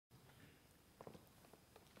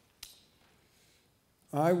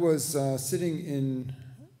I was sitting in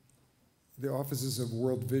the offices of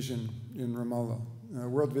World Vision in Ramallah.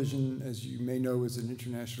 World Vision, as you may know, is an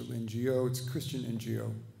international NGO. It's a Christian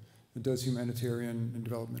NGO. It does humanitarian and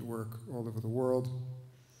development work all over the world.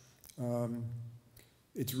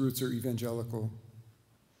 Its roots are evangelical.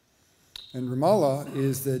 And Ramallah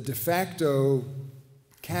is the de facto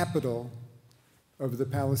capital of the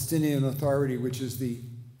Palestinian Authority, which is the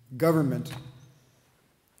government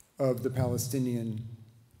of the Palestinian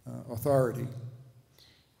Authority,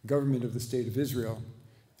 government of the State of Israel.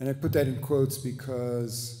 And I put that in quotes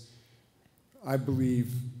because I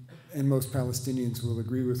believe, and most Palestinians will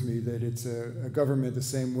agree with me, that it's a government the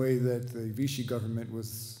same way that the Vichy government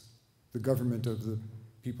was the government of the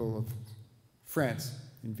people of France,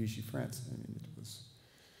 in Vichy France. I mean,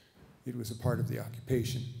 it was a part of the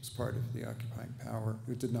occupation. It was part of the occupying power.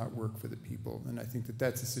 It did not work for the people. And I think that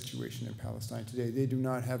that's the situation in Palestine today. They do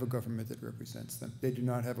not have a government that represents them. They do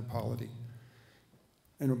not have a polity.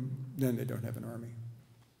 And then they don't have an army.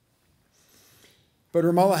 But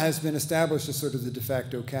Ramallah has been established as sort of the de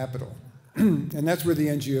facto capital. And that's where the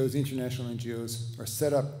NGOs, the international NGOs, are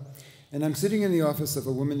set up. And I'm sitting in the office of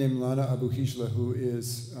a woman named Lana Abu Hijla, who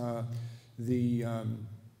is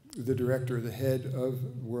the director, the head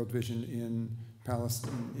of World Vision in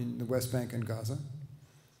Palestine, in the West Bank and Gaza.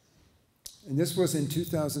 And this was in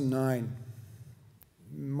 2009,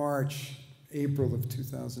 March, April of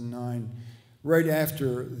 2009, right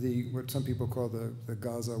after what some people call the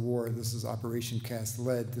Gaza War. This is Operation Cast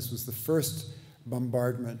Lead. This was the first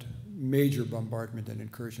bombardment, major bombardment and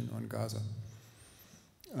incursion on Gaza,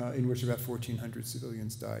 in which about 1,400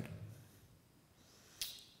 civilians died.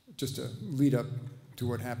 Just a lead up to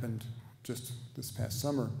what happened just this past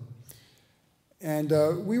summer. And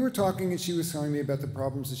we were talking, and she was telling me about the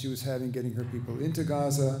problems that she was having getting her people into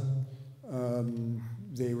Gaza.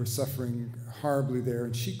 They were suffering horribly there,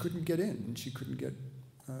 and she couldn't get in, and she couldn't get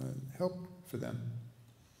help for them.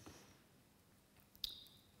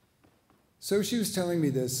 So she was telling me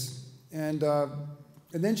this, and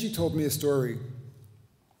then she told me a story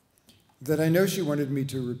that I know she wanted me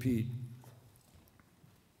to repeat.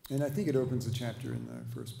 And I think it opens a chapter in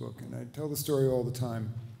the first book, and I tell the story all the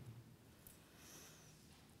time.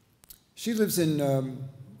 She lives in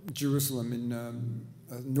Jerusalem, in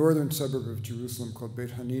a northern suburb of Jerusalem called Beit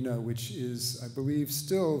Hanina, which is, I believe,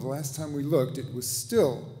 still, the last time we looked, it was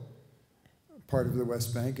still part of the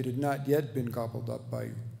West Bank. It had not yet been gobbled up by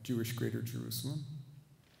Jewish Greater Jerusalem.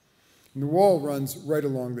 And the wall runs right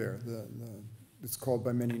along there. It's called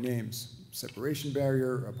by many names: separation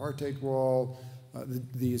barrier, apartheid wall.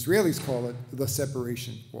 The Israelis call it the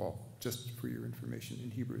separation wall, just for your information.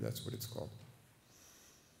 In Hebrew, that's what it's called.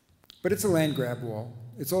 But it's a land grab wall.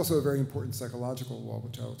 It's also a very important psychological wall,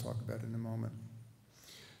 which I will talk about in a moment.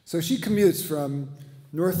 So she commutes from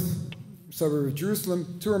north suburb of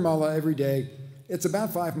Jerusalem to Ramallah every day. It's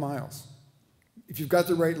about 5 miles. If you've got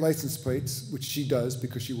the right license plates, which she does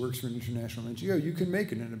because she works for an international NGO, you can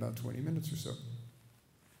make it in about 20 minutes or so.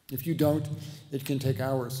 If you don't, it can take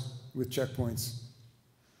hours with checkpoints.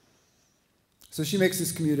 So she makes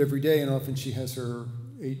this commute every day, and often she has her,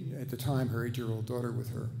 at the time, her 8-year-old daughter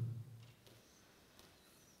with her.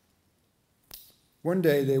 One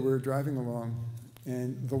day they were driving along,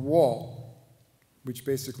 and the wall, which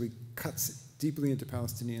basically cuts deeply into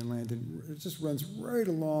Palestinian land, and it just runs right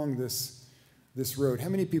along this road. How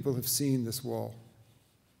many people have seen this wall?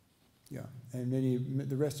 Yeah, and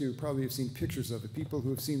the rest of you probably have seen pictures of it. People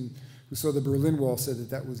who saw the Berlin Wall said that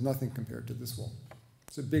that was nothing compared to this wall.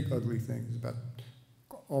 It's a big, ugly thing. It's about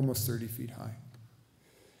almost 30 feet high.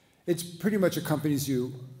 It pretty much accompanies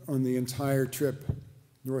you on the entire trip,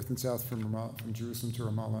 north and south from Jerusalem to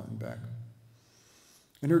Ramallah and back.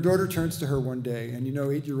 And her daughter turns to her one day, and you know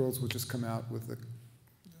 8-year-olds will just come out with the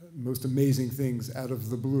most amazing things out of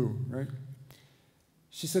the blue, right?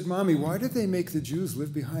 She said, "Mommy, why did they make the Jews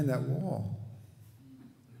live behind that wall?"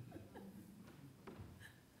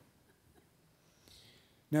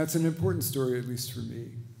 Now, it's an important story, at least for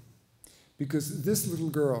me, because this little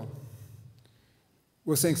girl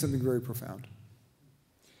was saying something very profound.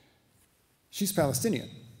 She's Palestinian.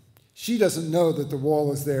 She doesn't know that the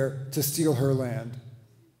wall is there to steal her land,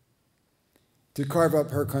 to carve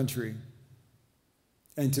up her country,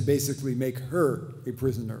 and to basically make her a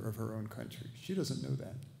prisoner of her own country. She doesn't know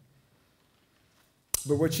that.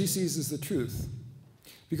 But what she sees is the truth,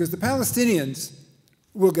 because the Palestinians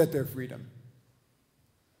will get their freedom.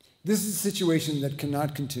 This is a situation that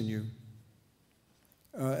cannot continue.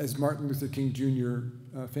 As Martin Luther King Jr.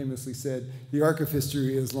 Famously said, the arc of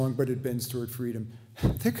history is long, but it bends toward freedom.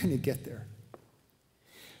 They're going to get there.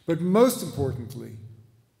 But most importantly,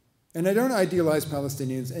 And I don't idealize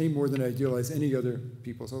Palestinians any more than I idealize any other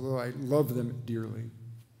peoples, although I love them dearly.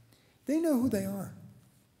 They know who they are.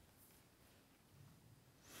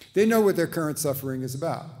 They know what their current suffering is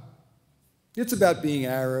about. It's about being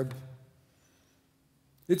Arab.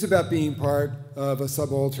 It's about being part of a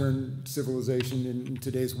subaltern civilization in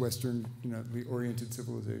today's Western, oriented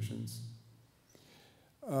civilizations.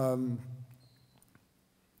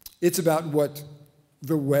 It's about what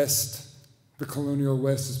the West, the colonial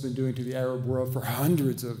West, has been doing to the Arab world for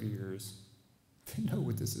hundreds of years. They know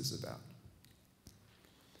what this is about.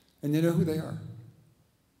 And they know who they are.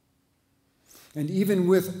 And even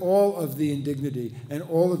with all of the indignity and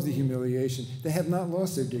all of the humiliation, they have not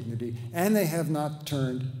lost their dignity, and they have not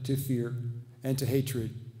turned to fear and to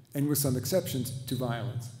hatred, and with some exceptions, to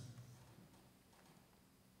violence.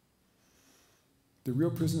 The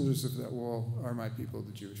real prisoners of that wall are my people,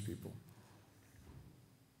 the Jewish people.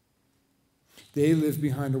 They live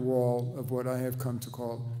behind a wall of what I have come to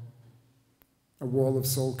call a wall of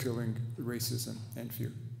soul-killing racism and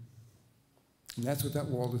fear. And that's what that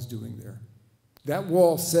wall is doing there. That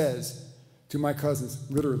wall says to my cousins,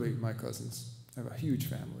 literally my cousins, I have a huge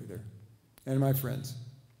family there, and my friends,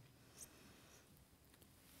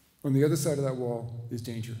 on the other side of that wall is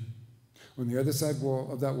danger. On the other side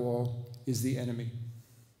of that wall is the enemy.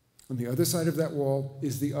 On the other side of that wall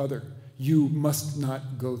is the other. You must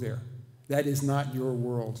not go there. That is not your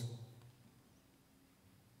world.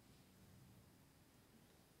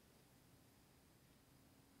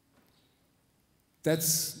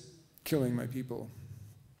 That's killing my people.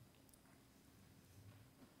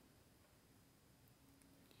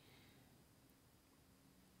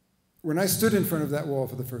 When I stood in front of that wall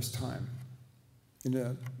for the first time in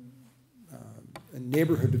a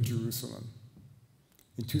neighborhood of Jerusalem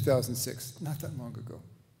in 2006, not that long ago,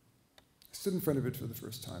 I stood in front of it for the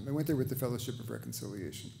first time. I went there with the Fellowship of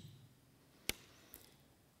Reconciliation.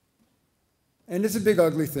 And it's a big,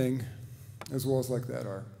 ugly thing, as walls like that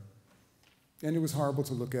are. And it was horrible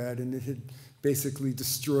to look at, and it had basically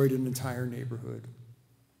destroyed an entire neighborhood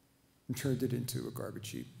and turned it into a garbage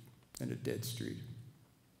heap and a dead street.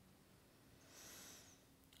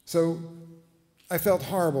 So I felt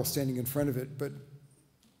horrible standing in front of it, but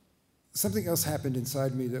something else happened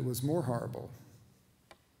inside me that was more horrible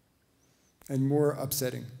and more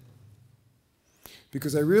upsetting.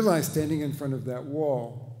 Because I realized standing in front of that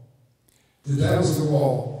wall, that was a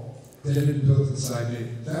wall that had been built inside me.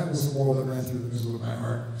 That was a wall that ran through the middle of my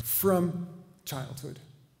heart from childhood.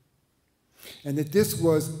 And that this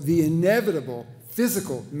was the inevitable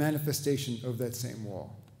physical manifestation of that same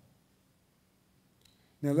wall.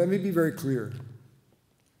 Now, let me be very clear.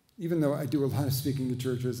 Even though I do a lot of speaking to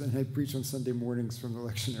churches, and I preach on Sunday mornings from the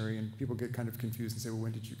lectionary, and people get kind of confused and say, well,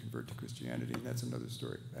 when did you convert to Christianity? And that's another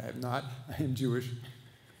story. I have not. I am Jewish.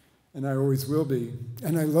 And I always will be.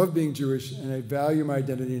 And I love being Jewish, and I value my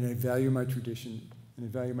identity, and I value my tradition, and I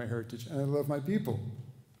value my heritage, and I love my people.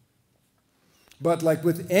 But like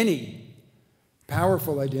with any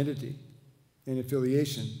powerful identity and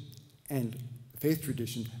affiliation and faith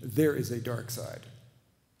tradition, there is a dark side.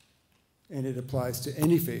 And it applies to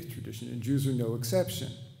any faith tradition, and Jews are no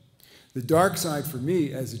exception. The dark side for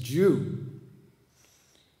me as a Jew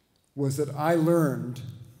was that I learned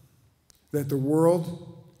that the world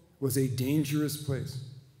was a dangerous place,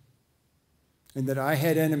 and that I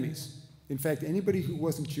had enemies. In fact, anybody who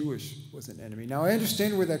wasn't Jewish was an enemy. Now, I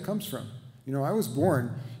understand where that comes from. I was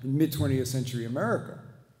born in mid-20th century America,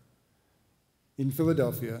 in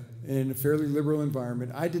Philadelphia, in a fairly liberal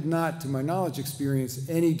environment. I did not, to my knowledge, experience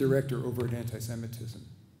any direct or overt anti-Semitism.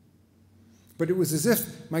 But it was as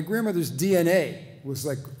if my grandmother's DNA was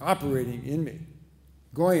like operating in me.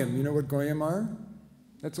 Goyim, you know what Goyim are?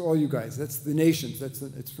 That's all you guys. That's the nations.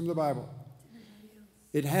 It's from the Bible.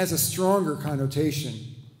 It has a stronger connotation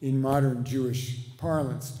in modern Jewish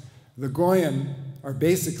parlance. The Goyim are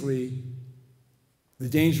basically the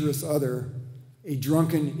dangerous other, a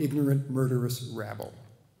drunken, ignorant, murderous rabble.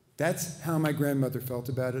 That's how my grandmother felt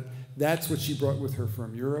about it. That's what she brought with her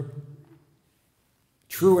from Europe.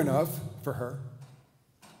 True enough for her.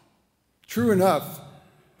 True enough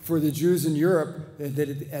for the Jews in Europe that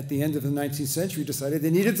at the end of the 19th century decided they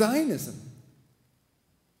needed Zionism.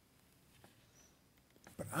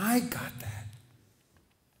 But I got that.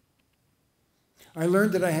 I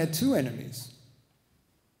learned that I had two enemies,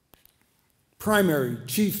 primary,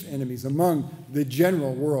 chief enemies among the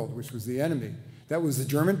general world, which was the enemy. That was the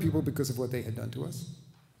German people because of what they had done to us,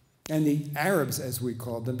 and the Arabs, as we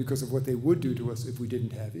called them, because of what they would do to us if we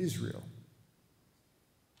didn't have Israel.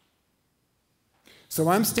 So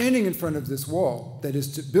I'm standing in front of this wall that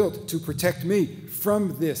is built to protect me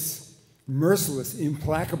from this, merciless,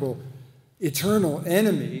 implacable, eternal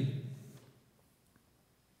enemy.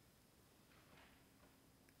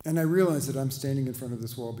 And I realize that I'm standing in front of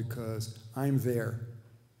this wall because I'm there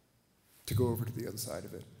to go over to the other side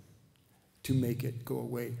of it, to make it go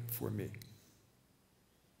away for me.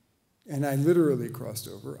 And I literally crossed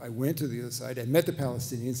over. I went to the other side. I met the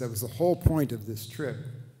Palestinians. That was the whole point of this trip.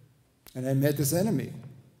 And I met this enemy.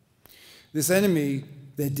 This enemy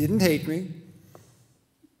that didn't hate me,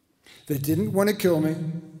 that didn't want to kill me,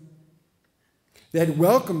 that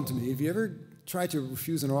welcomed me. Have you ever tried to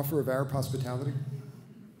refuse an offer of Arab hospitality?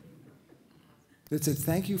 That said,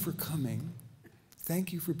 thank you for coming.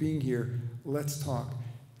 Thank you for being here. Let's talk.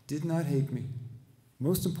 Did not hate me.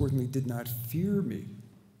 Most importantly, did not fear me.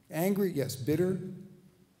 Angry, yes. Bitter,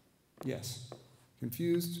 yes.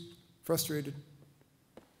 Confused, frustrated,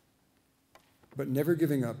 but never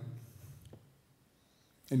giving up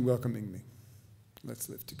and welcoming me. Let's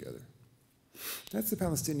live together. That's the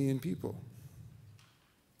Palestinian people.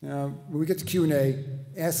 Now, when we get to Q&A,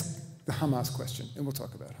 ask the Hamas question, and we'll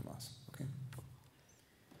talk about Hamas, okay?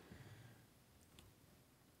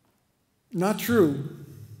 Not true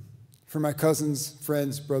for my cousins,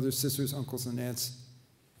 friends, brothers, sisters, uncles, and aunts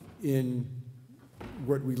in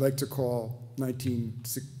what we like to call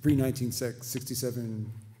pre-1967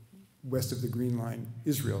 west of the Green Line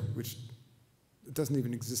Israel, which doesn't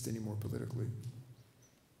even exist anymore politically.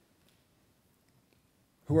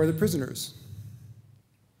 Who are the prisoners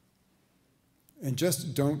and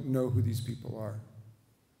just don't know who these people are,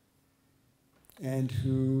 and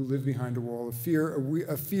who live behind a wall of fear,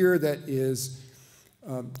 a fear that is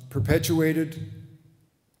perpetuated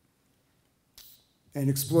and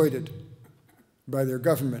exploited by their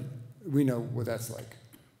government. We know what that's like.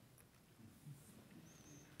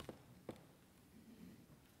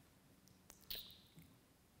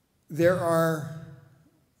 There are,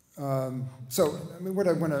 what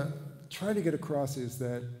I want to try to get across is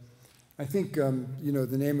that I think,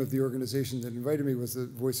 the name of the organization that invited me was the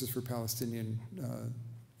Voices for Palestinian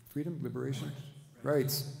Freedom, Liberation,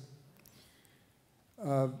 Rights.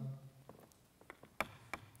 About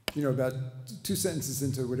 2 sentences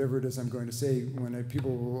into whatever it is I'm going to say, when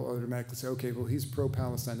people will automatically say, okay, well, he's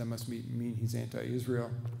pro-Palestine, that must mean he's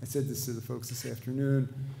anti-Israel. I said this to the folks this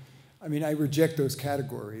afternoon. I mean, I reject those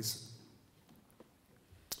categories.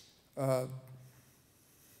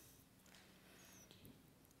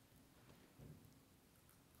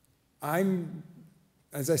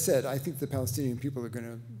 As I said, I think the Palestinian people are going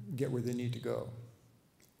to get where they need to go.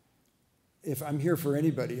 If I'm here for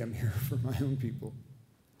anybody, I'm here for my own people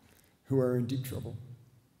who are in deep trouble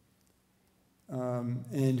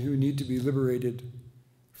and who need to be liberated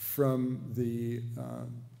from the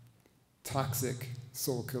toxic,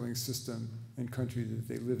 soul-killing system and country that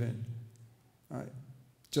they live in,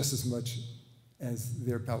 just as much as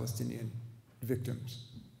their Palestinian victims,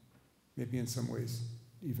 maybe in some ways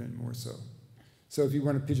even more so. So if you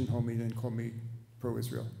want to pigeonhole me, then call me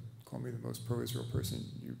pro-Israel. Call me the most pro-Israel person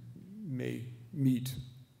you may meet.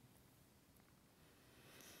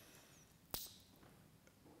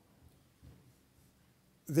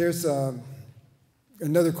 There's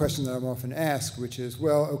another question that I'm often asked, which is,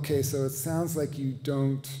 well, okay, so it sounds like you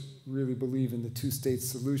don't really believe in the two-state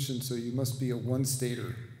solution, so you must be a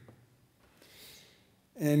one-stater.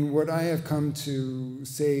 And what I have come to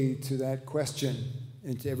say to that question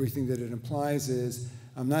and to everything that it implies is,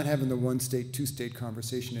 I'm not having the one-state, two-state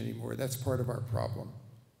conversation anymore. That's part of our problem.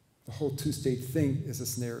 The whole two-state thing is a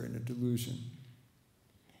snare and a delusion.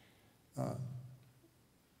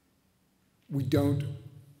 We don't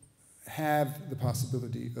have the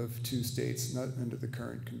possibility of two states, not under the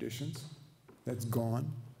current conditions. That's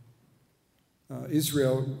gone.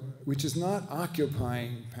 Israel, which is not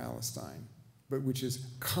occupying Palestine, but which is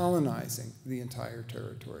colonizing the entire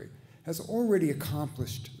territory, has already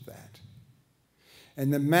accomplished that.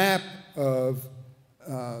 And the map of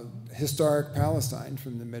historic Palestine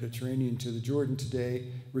from the Mediterranean to the Jordan today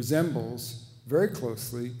resembles very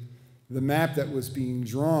closely the map that was being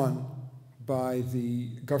drawn by the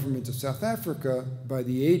government of South Africa by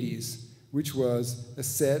the 80s, which was a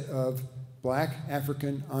set of black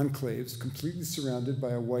African enclaves completely surrounded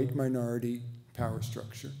by a white minority power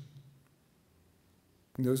structure.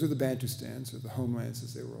 And those are the Bantustans, or the homelands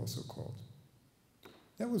as they were also called.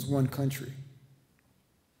 That was one country.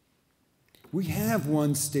 We have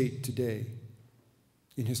one state today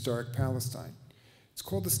in historic Palestine. It's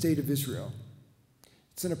called the State of Israel.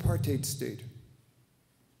 It's an apartheid state.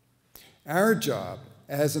 Our job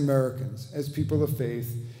as Americans, as people of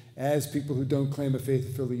faith, as people who don't claim a faith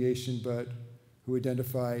affiliation but who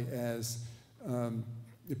identify as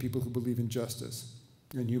the people who believe in justice,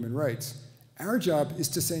 and human rights. Our job is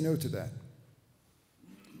to say no to that.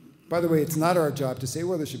 By the way, it's not our job to say,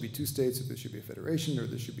 well, there should be 2 states, or there should be a federation, or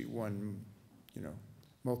there should be one,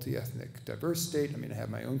 multi-ethnic, diverse state. I mean, I have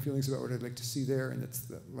my own feelings about what I'd like to see there, and it's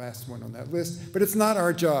the last one on that list. But it's not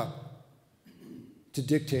our job to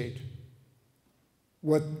dictate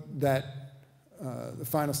what the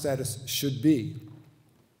final status should be.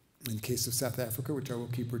 In the case of South Africa, which I will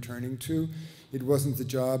keep returning to, it wasn't the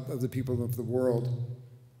job of the people of the world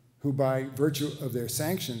who, by virtue of their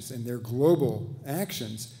sanctions and their global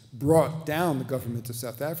actions, brought down the government of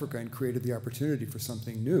South Africa and created the opportunity for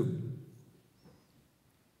something new.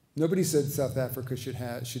 Nobody said South Africa should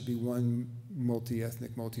be one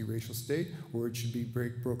multi-ethnic, multi-racial state, or it should be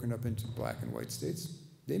broken up into black and white states.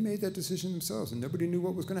 They made that decision themselves, and nobody knew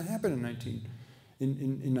what was going to happen in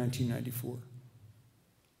 1994.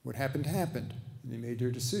 What happened, happened, and they made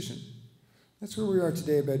their decision. That's where we are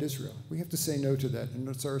today about Israel. We have to say no to that, and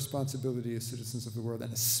it's our responsibility as citizens of the world,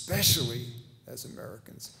 and especially as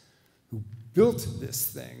Americans, who built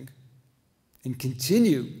this thing and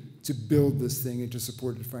continue to build this thing and to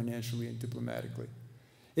support it financially and diplomatically.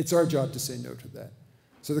 It's our job to say no to that.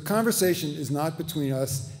 So the conversation is not between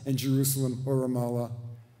us and Jerusalem or Ramallah.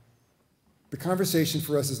 The conversation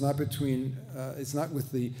for us is not it's not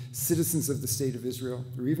with the citizens of the State of Israel,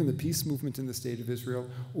 or even the peace movement in the State of Israel,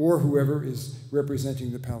 or whoever is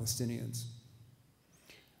representing the Palestinians.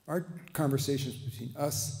 Our conversation is between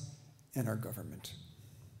us and our government.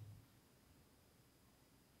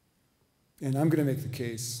 And I'm going to make the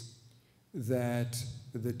case that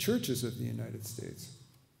the churches of the United States,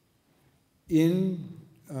 in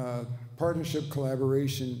partnership,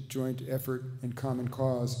 collaboration, joint effort, and common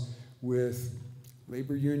cause with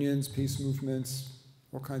labor unions, peace movements,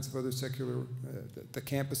 all kinds of other secular, the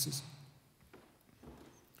campuses,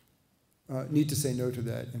 need to say no to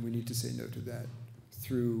that, and we need to say no to that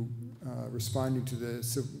through responding to the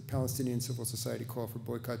Palestinian civil society call for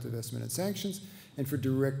boycott, divestment, and sanctions, and for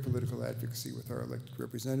direct political advocacy with our elected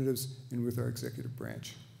representatives and with our executive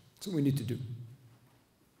branch. That's what we need to do.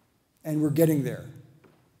 And we're getting there.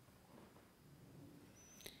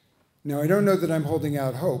 Now, I don't know that I'm holding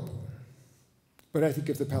out hope, but I think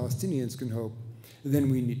if the Palestinians can hope, then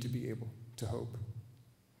we need to be able to hope.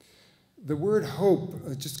 The word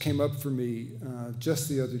hope just came up for me just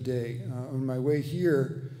the other day. On my way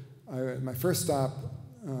here, my first stop,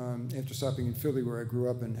 after stopping in Philly, where I grew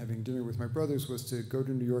up and having dinner with my brothers, was to go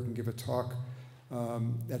to New York and give a talk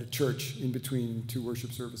at a church in between 2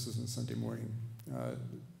 worship services on Sunday morning.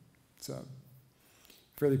 It's a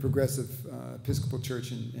fairly progressive Episcopal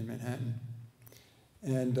church in Manhattan.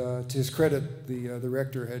 And to his credit, the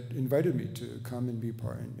rector had invited me to come and be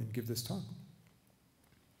part and give this talk.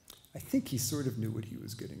 I think he sort of knew what he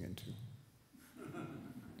was getting into.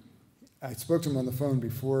 I spoke to him on the phone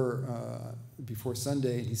before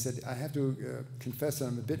Sunday, and he said, I have to confess that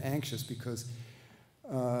I'm a bit anxious because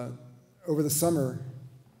over the summer,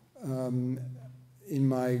 in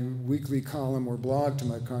my weekly column or blog to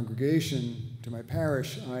my congregation, to my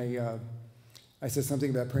parish, I said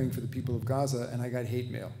something about praying for the people of Gaza, and I got hate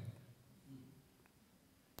mail,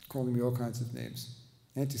 calling me all kinds of names.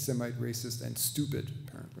 Anti-Semite, racist, and stupid,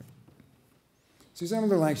 apparently. So he said, I'm a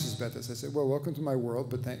little anxious about this. I said, well, welcome to my world,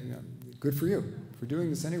 but good for you for doing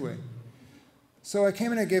this anyway. So I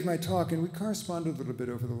came and I gave my talk, and we corresponded a little bit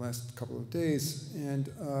over the last couple of days.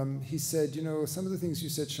 And he said, some of the things you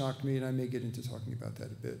said shocked me, and I may get into talking about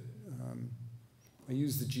that a bit. I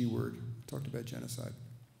used the G word, talked about genocide.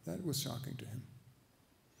 That was shocking to him.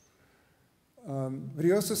 But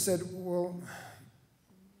he also said, well,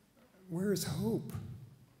 where is hope?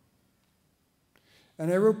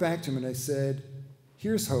 And I wrote back to him and I said,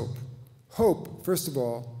 here's hope. Hope, first of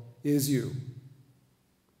all, is you.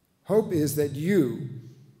 Hope is that you,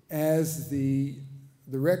 as the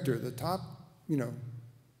rector, the top,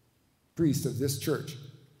 priest of this church,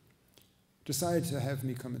 decided to have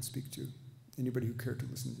me come and speak to anybody who cared to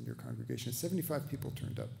listen in your congregation. 75 people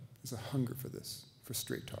turned up. There's a hunger for this, for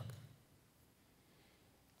straight talk.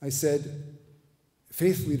 I said,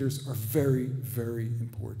 faith leaders are very, very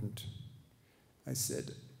important. I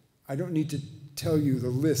said, I don't need to tell you the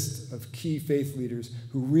list of key faith leaders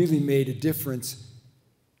who really made a difference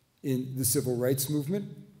in the civil rights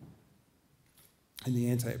movement, in the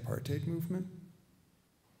anti-apartheid movement,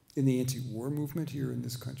 in the anti-war movement here in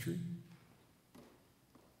this country.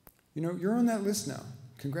 You're on that list now.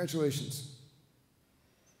 Congratulations.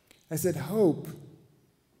 I said, hope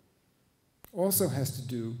also has to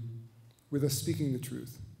do with us speaking the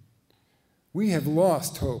truth. We have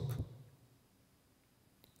lost hope.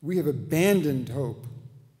 We have abandoned hope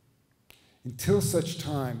until such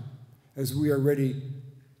time as we are ready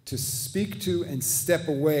to speak to and step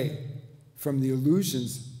away from the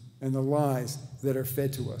illusions and the lies that are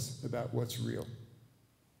fed to us about what's real.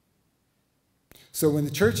 So when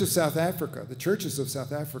the Church of South Africa, the churches of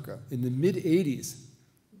South Africa, in the mid-'80s,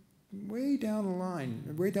 way down the line,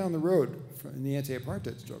 way down the road in the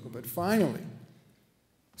anti-apartheid struggle, but finally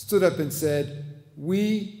stood up and said,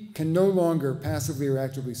 we can no longer passively or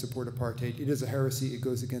actively support apartheid. It is a heresy. It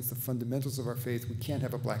goes against the fundamentals of our faith. We can't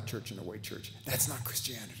have a black church and a white church. That's not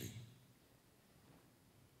Christianity.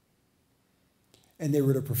 And they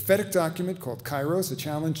wrote a prophetic document called Kairos, a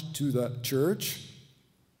challenge to the church.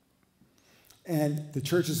 And the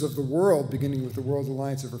churches of the world, beginning with the World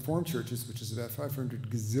Alliance of Reformed Churches, which is about 500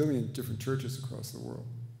 gazillion different churches across the world,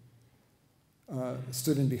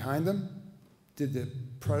 stood in behind them, did the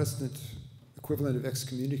Protestant equivalent of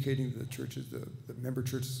excommunicating the churches, the member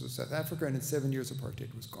churches of South Africa, and in 7 years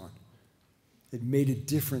apartheid was gone. It made a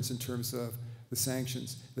difference in terms of the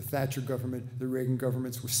sanctions. The Thatcher government, the Reagan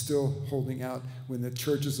governments were still holding out. When the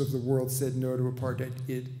churches of the world said no to apartheid,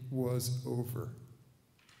 it was over.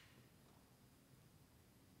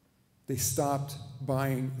 They stopped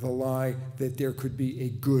buying the lie that there could be a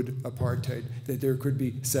good apartheid, that there could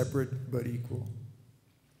be separate but equal.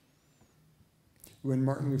 When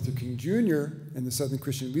Martin Luther King Jr. and the Southern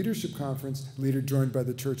Christian Leadership Conference, later joined by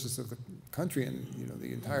the churches of the country and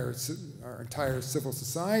our entire civil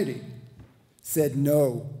society, said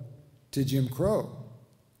no to Jim Crow.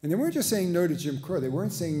 And they weren't just saying no to Jim Crow. They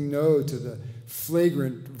weren't saying no to the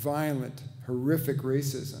flagrant, violent, horrific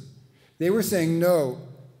racism. They were saying no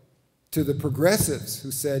to the progressives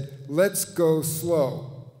who said, let's go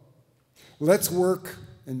slow. Let's work,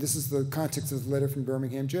 and this is the context of the letter from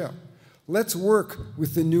Birmingham jail. Let's work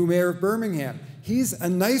with the new mayor of Birmingham. He's a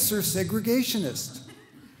nicer segregationist.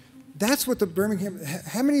 That's what the Birmingham,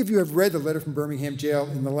 how many of you have read the letter from Birmingham jail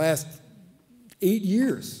in the last 8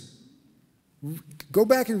 years? Go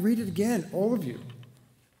back and read it again, all of you.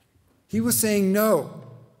 He was saying no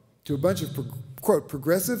to a bunch of, quote,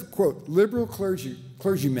 progressive, quote, liberal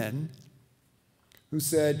clergymen who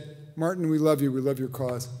said, Martin, we love you, we love your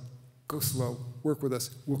cause. Go slow, work with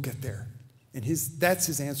us, we'll get there. And that's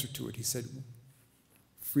his answer to it. He said,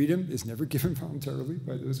 freedom is never given voluntarily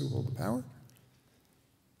by those who hold the power,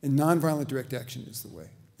 and nonviolent direct action is the way.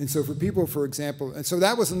 And so for people, for example, and so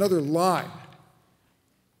that was another lie,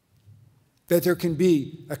 that there can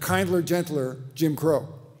be a kindler, gentler Jim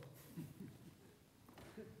Crow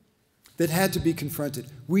that had to be confronted.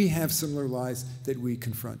 We have similar lies that we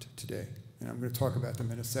confront today. And I'm going to talk about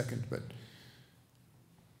them in a second, but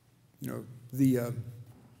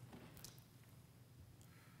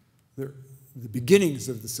the beginnings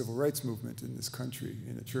of the civil rights movement in this country,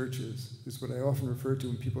 in the churches, is what I often refer to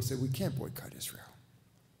when people say, we can't boycott Israel.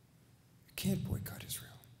 You can't boycott Israel.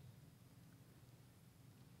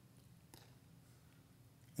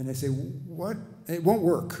 And I say, what? It won't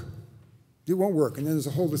work. It won't work. And then there's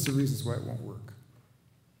a whole list of reasons why it won't work.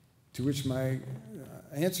 To which my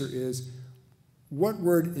answer is, what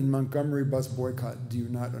word in Montgomery bus boycott do you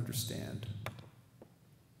not understand?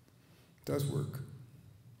 It does work.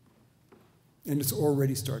 And it's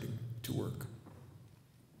already starting to work.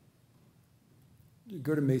 You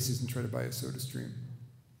go to Macy's and try to buy a SodaStream.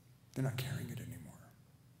 They're not carrying it anymore.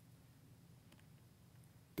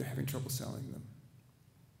 They're having trouble selling them.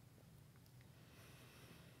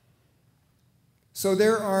 So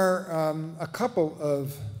there are a couple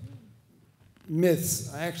of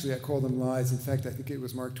myths. I call them lies. In fact, I think it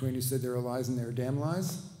was Mark Twain who said there are lies and there are damn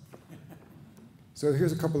lies. So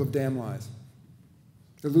here's a couple of damn lies.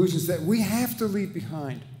 Illusions that we have to leave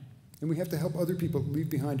behind, and we have to help other people leave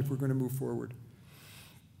behind if we're going to move forward.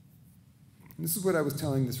 And this is what I was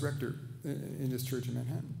telling this rector in this church in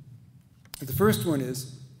Manhattan. The first one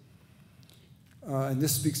is, and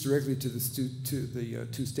this speaks directly to the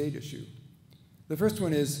two-state issue. The first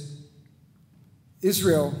one is,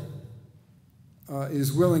 Israel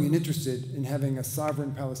is willing and interested in having a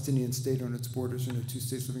sovereign Palestinian state on its borders and the two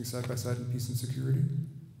states living side by side in peace and security.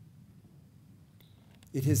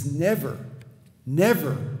 It has never,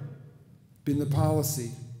 never been the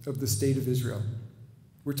policy of the state of Israel.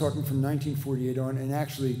 We're talking from 1948 on, and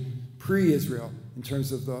actually pre-Israel, in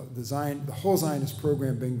terms of the whole Zionist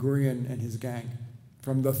program, Ben-Gurion and his gang,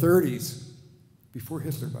 from the 30s, before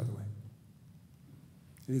Hitler, by the way.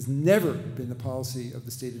 It has never been the policy of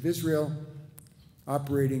the state of Israel,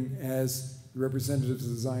 operating as the representatives of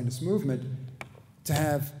the Zionist movement, to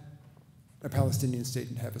have a Palestinian state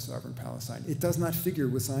and have a sovereign Palestine. It does not figure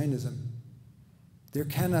with Zionism. There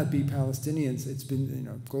cannot be Palestinians. It's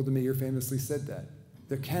been, Golda Meir famously said that.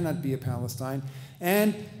 There cannot be a Palestine.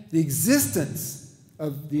 And the existence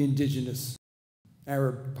of the indigenous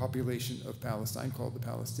Arab population of Palestine, called the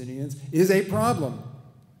Palestinians, is a problem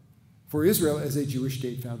for Israel as a Jewish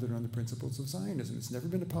state founded on the principles of Zionism. It's never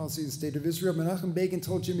been a policy of the state of Israel. Menachem Begin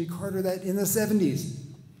told Jimmy Carter that in the 70s,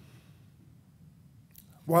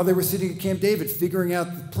 while they were sitting at Camp David figuring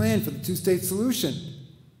out the plan for the two-state solution.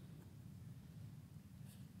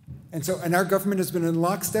 And our government has been in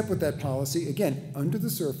lockstep with that policy, again, under the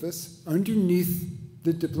surface, underneath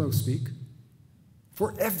the diplo-speak,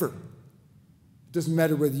 forever. It doesn't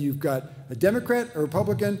matter whether you've got a Democrat, a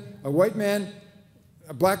Republican, a white man,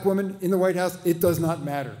 a black woman in the White House, it does not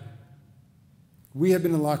matter. We have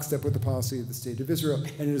been in lockstep with the policy of the state of Israel,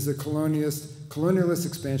 and it is a colonialist,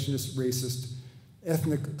 expansionist, racist,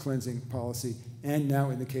 ethnic cleansing policy, and now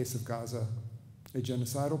in the case of Gaza, a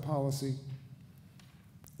genocidal policy.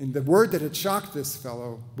 And the word that had shocked this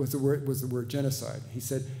fellow was the word genocide.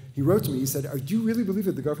 He wrote to me, he said, do you really believe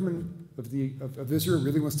that the government of Israel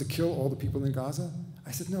really wants to kill all the people in Gaza?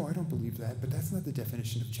 I said, no, I don't believe that, but that's not the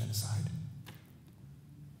definition of genocide.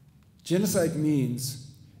 Genocide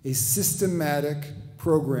means a systematic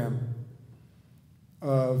program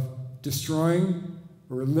of destroying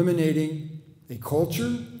or eliminating a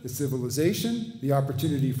culture, a civilization, the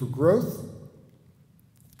opportunity for growth,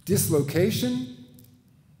 dislocation,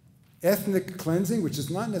 ethnic cleansing, which does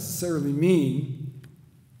not necessarily mean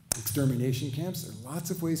extermination camps. There are lots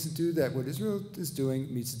of ways to do that. What Israel is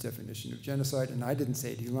doing meets the definition of genocide, and I didn't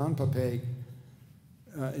say it. Ilan Pappé,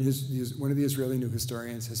 one of the Israeli new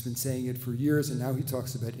historians, has been saying it for years, and now he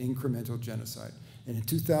talks about incremental genocide. And in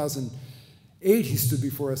 2008, he stood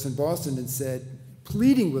before us in Boston and said,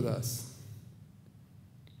 pleading with us,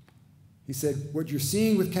 he said, what you're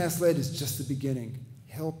seeing with Cast Lead is just the beginning.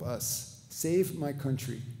 Help us. Save my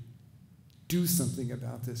country. Do something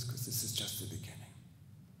about this, because this is just the beginning.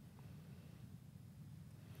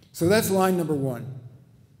 So that's line number one.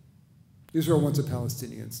 Israel wants a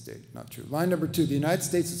Palestinian state. Not true. Line number two, the United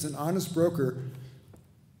States is an honest broker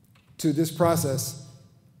to this process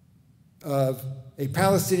of a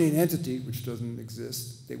Palestinian entity, which doesn't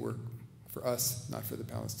exist. They work for us, not for the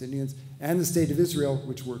Palestinians, and the state of Israel,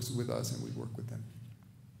 which works with us, and we work with them,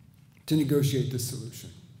 to negotiate this solution.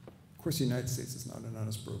 Of course, the United States is not an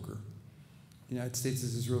honest broker. The United States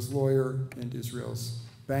is Israel's lawyer and Israel's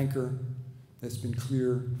banker. That's been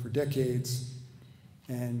clear for decades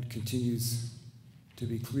and continues to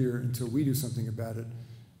be clear until we do something about it,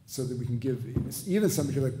 so that we can give even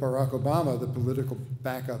somebody like Barack Obama the political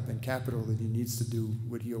backup and capital that he needs to do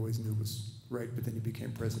what he always knew was right, but then he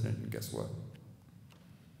became president, and guess what?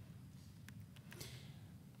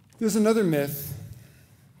 There's another myth,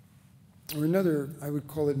 or another, I would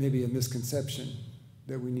call it maybe a misconception,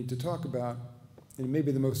 that we need to talk about, and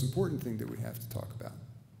maybe the most important thing that we have to talk about.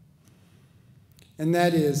 And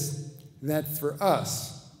that is that for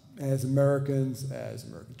us, as Americans, as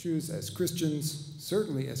American Jews, as Christians,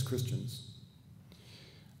 certainly as Christians,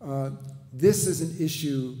 this is an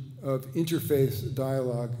issue of interfaith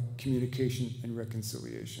dialogue, communication, and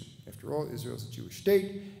reconciliation. After all, Israel's a Jewish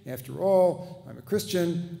state. After all, I'm a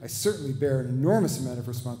Christian. I certainly bear an enormous amount of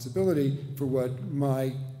responsibility for what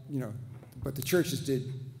what the churches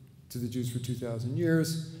did to the Jews for 2,000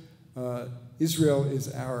 years. Israel is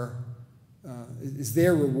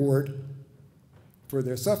their reward for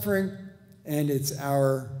their suffering, and it's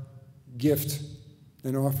our gift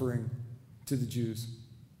and offering to the Jews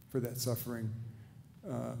for that suffering,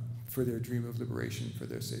 for their dream of liberation, for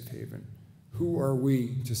their safe haven. Who are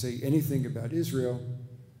we to say anything about Israel?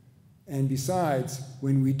 And besides,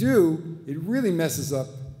 when we do, it really messes up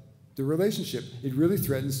the relationship. It really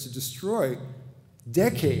threatens to destroy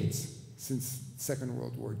decades, since the Second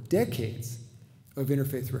World War, decades of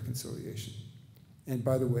interfaith reconciliation. And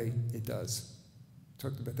by the way, it does.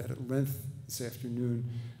 Talked about that at length this afternoon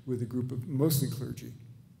with a group of mostly clergy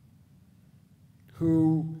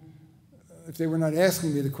who, if they were not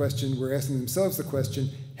asking me the question, were asking themselves the question,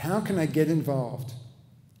 how can I get involved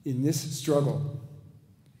in this struggle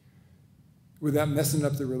without messing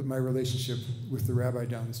up my relationship with the rabbi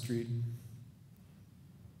down the street,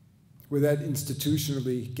 without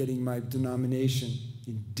institutionally getting my denomination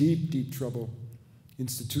in deep, deep trouble,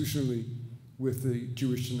 institutionally with the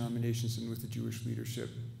Jewish denominations and with the Jewish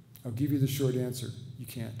leadership? I'll give you the short answer. You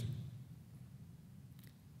can't.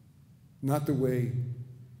 Not the way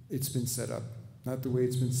it's been set up. Not the way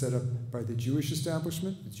it's been set up by the Jewish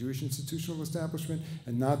establishment, the Jewish institutional establishment,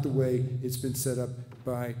 and not the way it's been set up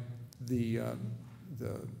by the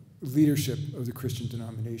leadership of the Christian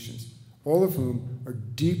denominations, all of whom are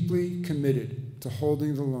deeply committed to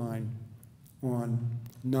holding the line on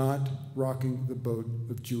not rocking the boat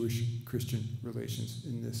of Jewish-Christian relations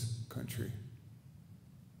in this country.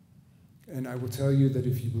 And I will tell you that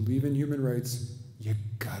if you believe in human rights, you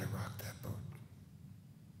gotta rock that boat.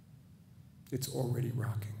 It's already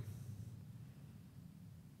rocking.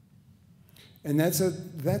 And that's a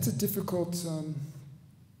difficult,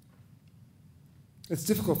 it's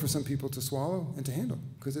difficult for some people to swallow and to handle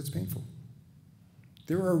because it's painful.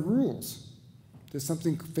 There are rules. There's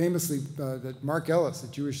something famously that Mark Ellis, a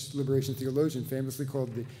Jewish liberation theologian, famously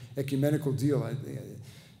called the ecumenical deal.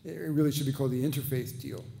 It really should be called the interfaith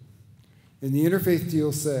deal. And the interfaith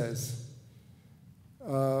deal says,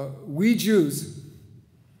 we Jews,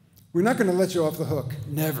 we're not going to let you off the hook.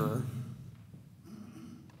 Never.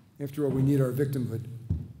 After all, we need our victimhood.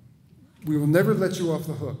 We will never let you off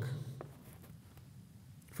the hook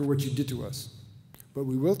for what you did to us. But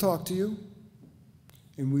we will talk to you,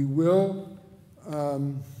 and we will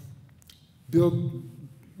build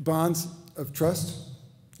bonds of trust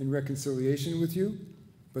and reconciliation with you,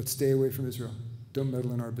 but stay away from Israel. Don't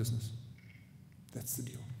meddle in our business. That's the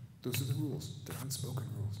deal. Those are the rules. They're unspoken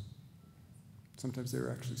rules. Sometimes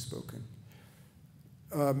they're actually spoken.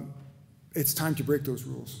 It's time to break those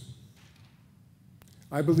rules.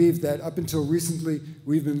 I believe that up until recently,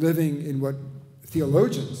 we've been living in what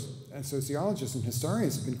theologians and sociologists and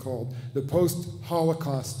historians have been called the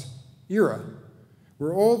post-Holocaust era,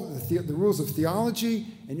 where all the rules of theology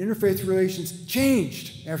and interfaith relations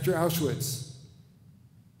changed after Auschwitz.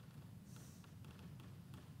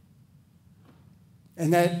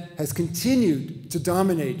 And that has continued to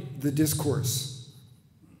dominate the discourse.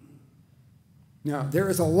 Now, there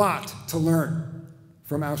is a lot to learn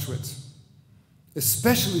from Auschwitz,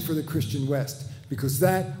 especially for the Christian West, because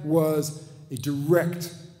that was a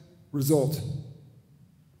direct result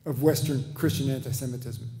of Western Christian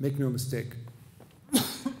anti-Semitism. Make no mistake.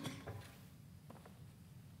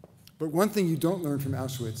 But one thing you don't learn from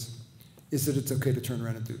Auschwitz is that it's okay to turn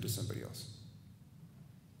around and do it to somebody else.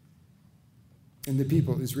 And the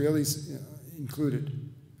people, Israelis included,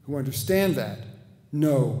 who understand that,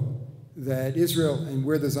 know that Israel and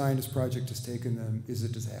where the Zionist project has taken them is a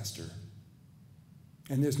disaster.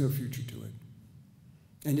 And there's no future to it.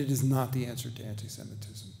 And it is not the answer to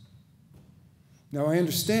anti-Semitism. Now, I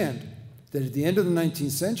understand that at the end of the 19th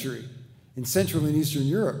century, in Central and Eastern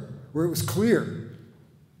Europe, where it was clear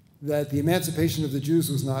that the emancipation of the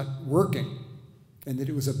Jews was not working, and that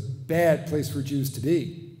it was a bad place for Jews to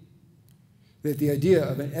be, that the idea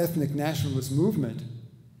of an ethnic nationalist movement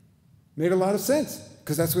made a lot of sense,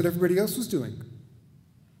 because that's what everybody else was doing.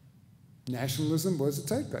 Nationalism was a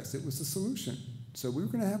zeitgeist. It was the solution. So we were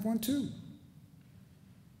going to have one too.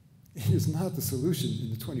 It is not the solution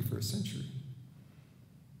in the 21st century.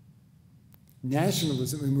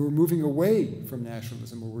 Nationalism, and we're moving away from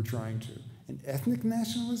nationalism, or we're trying to. And ethnic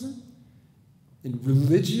nationalism? And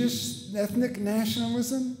religious ethnic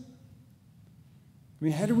nationalism? I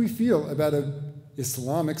mean, how do we feel about an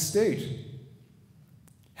Islamic state?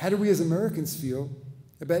 How do we as Americans feel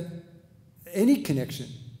about any connection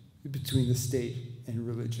between the state and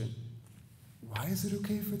religion? Why is it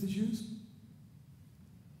okay for the Jews?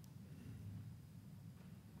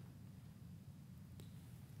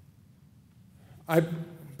 I,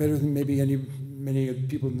 better than maybe many of the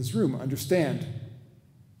people in this room, understand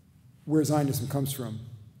where Zionism comes from,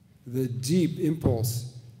 the deep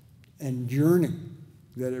impulse and yearning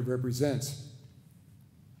that it represents.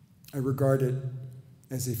 I regard it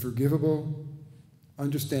as a forgivable,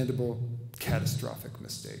 understandable, catastrophic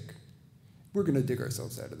mistake. We're going to dig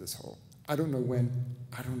ourselves out of this hole. I don't know when,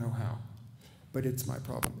 I don't know how, but it's my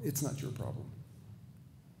problem. It's not your problem.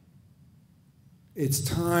 It's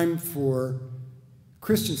time for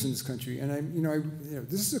Christians in this country, and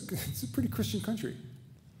this is it's a pretty Christian country.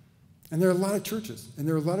 And there are a lot of churches, and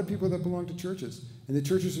there are a lot of people that belong to churches, and the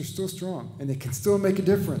churches are still strong, and they can still make a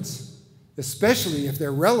difference, especially if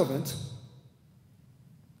they're relevant,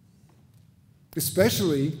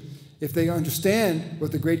 especially if they understand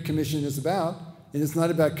what the Great Commission is about, and it's not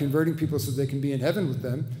about converting people so they can be in heaven with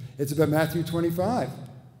them. It's about Matthew 25.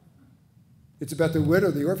 It's about the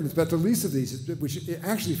widow, the orphan. It's about the least of these, which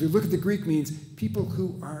actually, if you look at the Greek, means people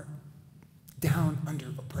who are down under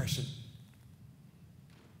oppression.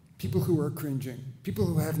 People who are cringing. People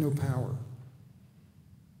who have no power.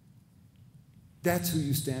 That's who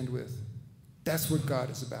you stand with. That's what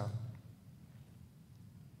God is about.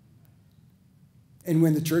 And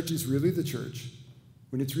when the church is really the church,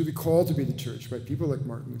 when it's really called to be the church by people like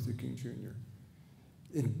Martin Luther King Jr.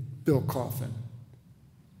 and Bill Coffin,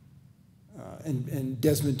 and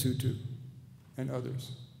Desmond Tutu and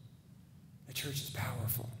others, the church is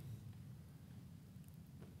powerful.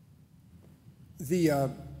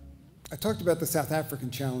 I talked about the South African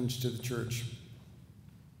challenge to the church.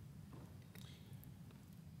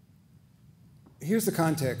 here's the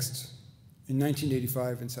context in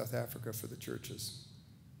 1985 in South Africa for the churches.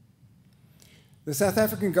 The South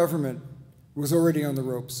African government was already on the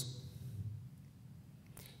ropes.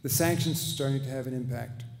 The sanctions were starting to have an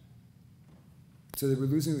impact. So they were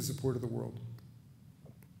losing the support of the world,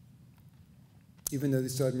 even though they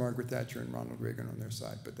still had Margaret Thatcher and Ronald Reagan on their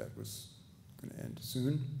side, but that was going to end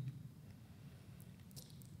soon.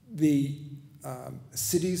 The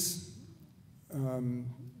cities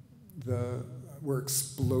were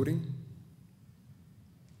exploding.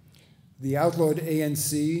 The outlawed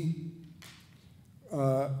ANC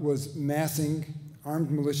was massing armed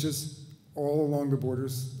militias all along the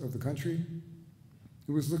borders of the country.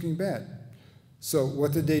 It was looking bad. So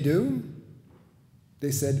what did they do?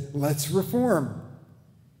 They said, let's reform.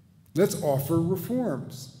 Let's offer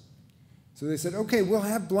reforms. So they said, okay, we'll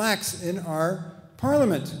have blacks in our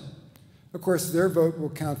parliament. Of course, their vote will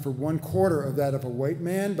count for 1/4 of that of a white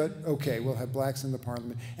man, but okay, we'll have blacks in the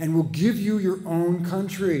parliament. And we'll give you your own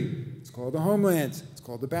country. It's called the homelands. It's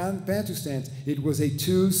called the Bantustans. It was a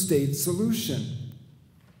two-state solution.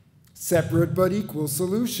 Separate but equal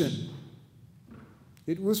solution.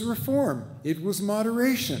 It was reform. It was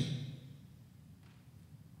moderation.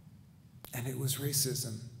 And it was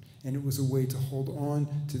racism. And it was a way to hold on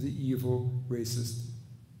to the evil racist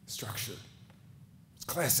structure. It's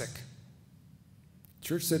classic. The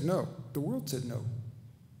church said no. The world said no.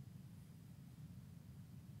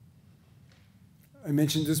 I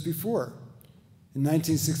mentioned this before. In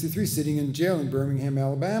 1963, sitting in jail in Birmingham,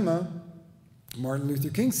 Alabama, Martin Luther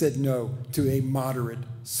King said no to a moderate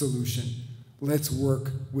solution. Let's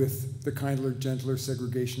work with the kinder, gentler,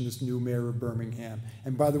 segregationist new mayor of Birmingham.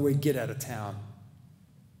 And by the way, get out of town.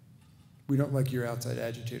 We don't like your outside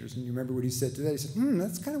agitators. And you remember what he said to that? He said,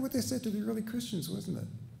 that's kind of what they said to the early Christians, wasn't it?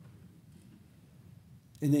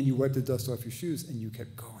 And then you wiped the dust off your shoes and you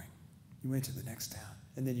kept going. You went to the next town.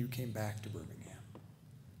 And then you came back to Birmingham.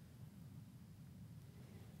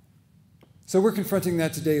 So we're confronting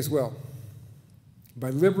that today as well.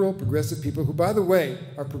 By liberal, progressive people who, by the way,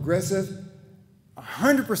 are progressive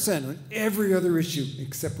 100% on every other issue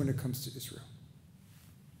except when it comes to Israel.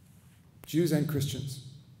 Jews and Christians.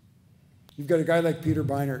 You've got a guy like Peter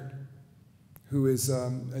Beinart, who is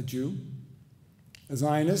a Jew, a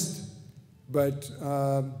Zionist, but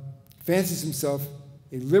fancies himself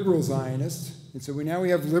a liberal Zionist. And so now we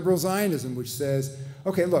have liberal Zionism, which says,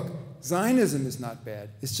 okay, look, Zionism is not bad.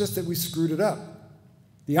 It's just that we screwed it up.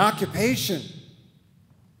 The occupation,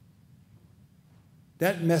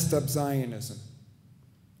 that messed up Zionism.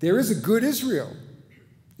 There is a good Israel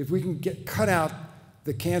if we can cut out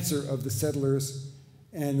the cancer of the settlers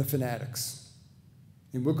and the fanatics.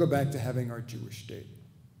 And we'll go back to having our Jewish state.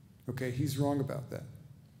 Okay, he's wrong about that.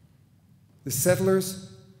 The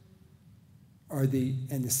settlers are and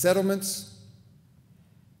the settlements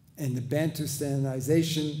and the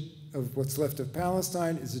Bantustanization of what's left of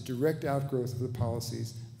Palestine is a direct outgrowth of the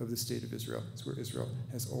policies of the state of Israel. It's where Israel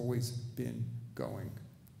has always been going.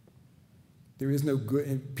 There is no good,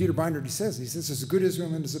 and Peter Beinart, he says there's a good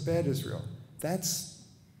Israel and there's a bad Israel. That's,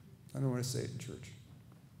 I don't want to say it in church.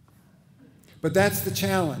 But that's the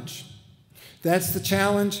challenge. That's the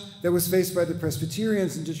challenge that was faced by the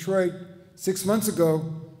Presbyterians in Detroit 6 months ago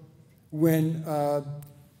when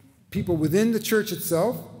people within the church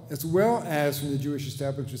itself, as well as from the Jewish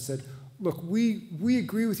establishment, said, look, we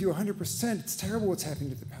agree with you 100%. It's terrible what's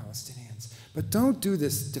happening to the Palestinians. But don't do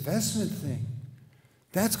this divestment thing.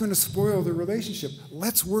 That's going to spoil the relationship.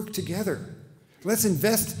 Let's work together. Let's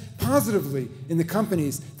invest positively in the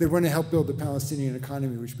companies that want to help build the Palestinian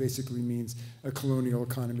economy, which basically means a colonial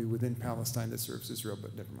economy within Palestine that serves Israel,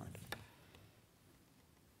 but never mind.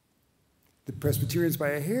 The Presbyterians by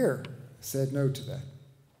a hair said no to that.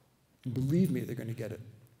 And believe me, they're going to get it.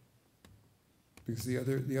 Because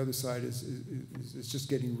the other side is just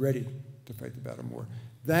getting ready to fight the battle more.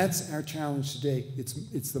 That's our challenge today.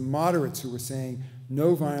 It's the moderates who are saying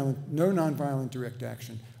no nonviolent direct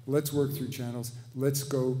action. Let's work through channels. Let's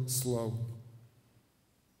go slow.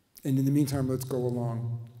 And in the meantime, let's go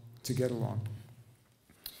along to get along.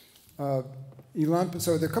 So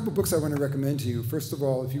there are a couple books I want to recommend to you. First of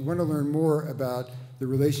all, if you want to learn more about the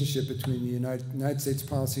relationship between the United States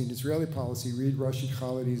policy and Israeli policy, read Rashid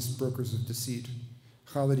Khalidi's Brokers of Deceit.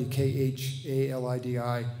 Khalidi,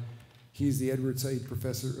 K-H-A-L-I-D-I. He's the Edward Said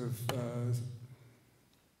Professor of,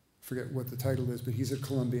 forget what the title is, but he's at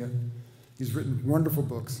Columbia. He's written wonderful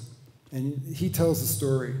books. And he tells a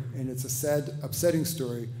story, and it's a sad, upsetting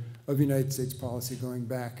story of United States policy going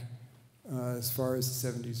back as far as the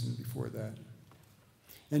 70s and before that.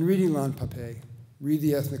 And read Ilan Pappé. Read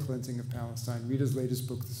The Ethnic Cleansing of Palestine. Read his latest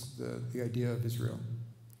book, The Idea of Israel.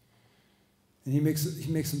 And he makes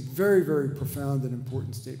some very, very profound and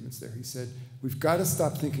important statements there. He said, we've got to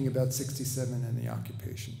stop thinking about 67 and the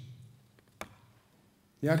occupation.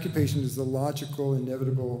 The occupation is the logical,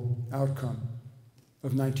 inevitable outcome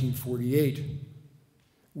of 1948,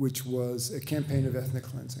 which was a campaign of ethnic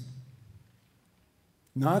cleansing.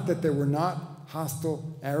 Not that there were not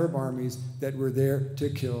hostile Arab armies that were there to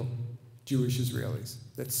kill Jewish Israelis.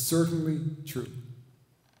 That's certainly true.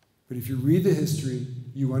 But if you read the history,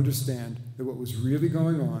 you understand that what was really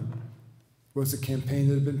going on was a campaign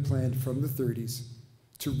that had been planned from the 30s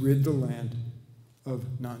to rid the land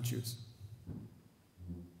of non-Jews.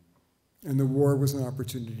 And the war was an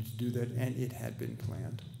opportunity to do that, and it had been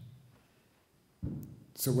planned.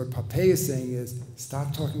 So what Pape is saying is,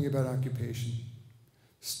 stop talking about occupation,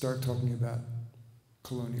 start talking about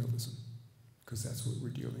colonialism, because that's what we're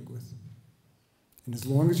dealing with. And as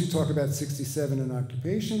long as you talk about 67 and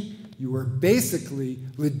occupation, you are basically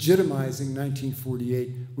legitimizing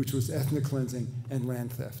 1948, which was ethnic cleansing and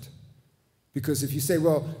land theft. Because if you say,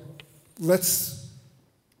 well, let's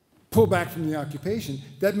pull back from the occupation,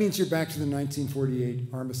 that means you're back to the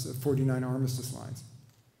 1949 armistice lines,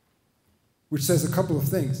 which says a couple of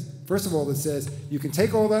things. First of all, it says you can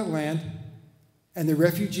take all that land and the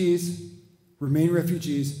refugees remain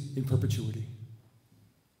refugees in perpetuity.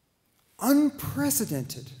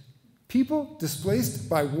 Unprecedented. People displaced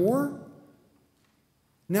by war,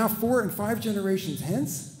 now 4 and 5 generations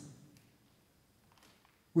hence,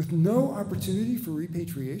 with no opportunity for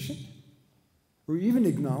repatriation or even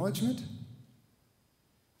acknowledgement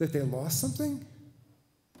that they lost something?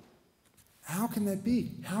 How can that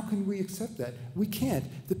be? How can we accept that? We can't.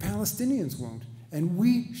 The Palestinians won't, and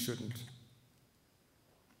we shouldn't.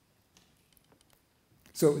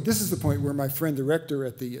 So this is the point where my friend, the rector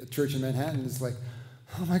at the church in Manhattan, is like,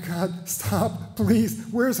 oh my God, stop, please,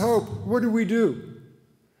 where's hope? What do we do?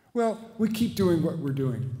 Well, we keep doing what we're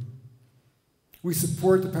doing. We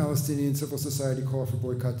support the Palestinian civil society call for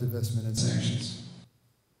boycott, divestment, and sanctions.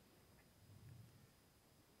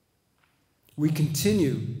 We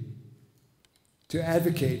continue to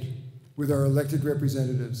advocate with our elected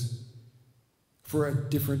representatives for a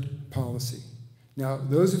different policy. Now,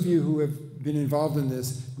 those of you who have been involved in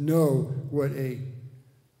this know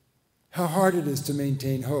how hard it is to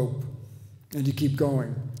maintain hope and to keep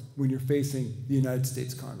going when you're facing the United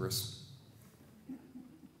States Congress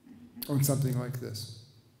on something like this.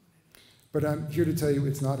 But I'm here to tell you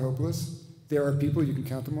it's not hopeless. There are people, you can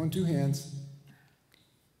count them on 2 hands,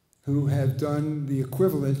 who have done the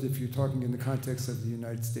equivalent, if you're talking in the context of the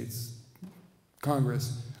United States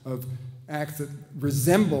Congress, of acts that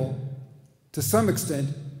resemble, to some extent,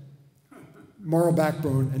 moral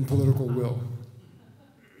backbone and political will.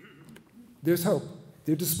 There's hope.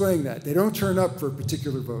 They're displaying that. They don't turn up for a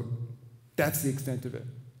particular vote. That's the extent of it.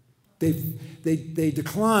 They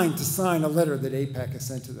declined to sign a letter that AIPAC has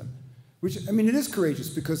sent to them, which, I mean, it is courageous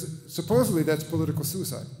because supposedly that's political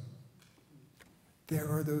suicide. There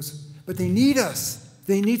are those, but they need us.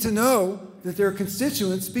 They need to know that there are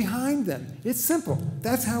constituents behind them. It's simple.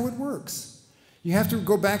 That's how it works. You have to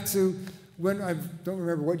go back to when, I don't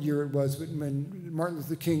remember what year it was, but when Martin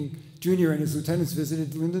Luther King Jr. and his lieutenants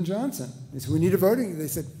visited Lyndon Johnson. They said, we need a voting, they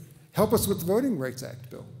said, help us with the Voting Rights Act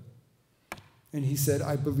bill. And he said,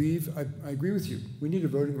 I agree with you. We need a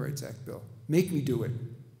Voting Rights Act bill. Make me do it.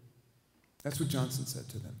 That's what Johnson said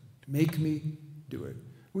to them. Make me do it.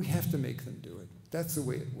 We have to make them do it. That's the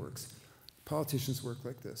way it works. Politicians work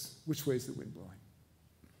like this. Which way is the wind blowing?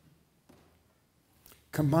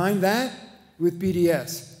 Combine that with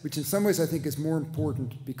BDS, which in some ways I think is more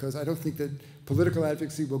important because I don't think that political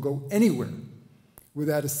advocacy will go anywhere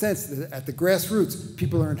without a sense that at the grassroots,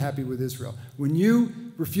 people aren't happy with Israel. When you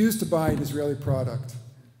refuse to buy an Israeli product,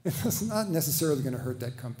 it's not necessarily going to hurt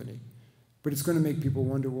that company, but it's going to make people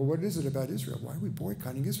wonder, well, what is it about Israel? Why are we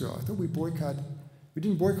boycotting Israel? I thought we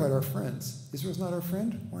didn't boycott our friends. Israel's not our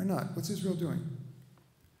friend? Why not? What's Israel doing?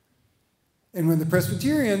 And when the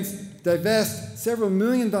Presbyterians divest several $1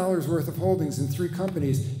 million worth of holdings in 3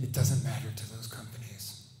 companies, it doesn't matter to those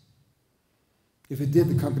companies. If it did,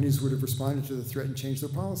 the companies would have responded to the threat and changed their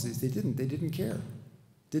policies. They didn't. They didn't care.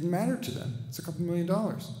 It didn't matter to them. It's a couple $1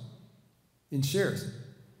 million in shares.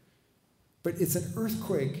 But it's an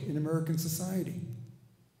earthquake in American society.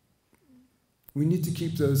 We need to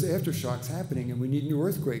keep those aftershocks happening, and we need new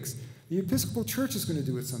earthquakes. The Episcopal Church is going to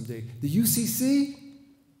do it someday. The UCC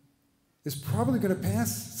is probably going to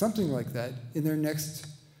pass something like that in their next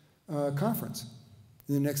conference,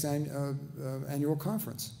 in the next annual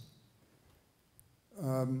conference.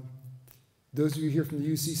 Those of you here from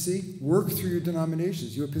the UCC, work through your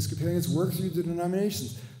denominations. You Episcopalians, work through the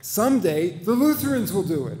denominations. Someday, the Lutherans will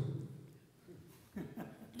do it.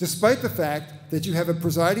 despite the fact that you have a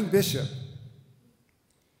presiding bishop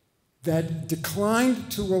that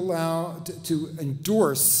declined to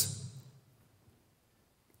endorse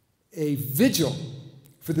a vigil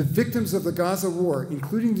for the victims of the Gaza war,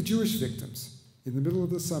 including the Jewish victims, in the middle of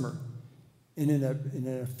the summer, and in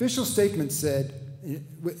an official statement said,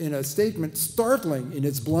 in a statement startling in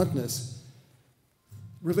its bluntness,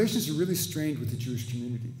 relations are really strained with the Jewish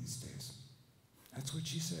community these days. That's what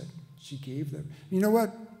she said. She gave them. You know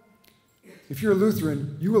what? If you're a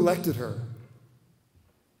Lutheran, you elected her.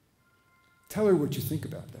 Tell her what you think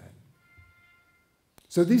about that.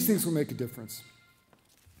 So these things will make a difference.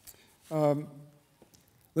 Let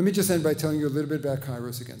me just end by telling you a little bit about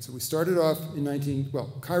Kairos again. So we started off in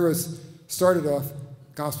Kairos started off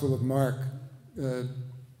Gospel of Mark in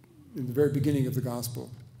the very beginning of the Gospel,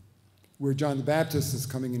 where John the Baptist is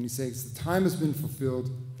coming and he says, the time has been fulfilled,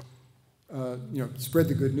 spread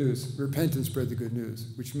the good news, repent and spread the good news,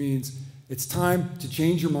 which means it's time to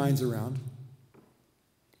change your minds around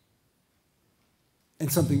and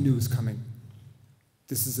something new is coming.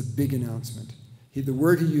 This is a big announcement. The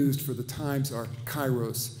word he used for the times are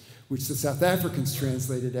kairos, which the South Africans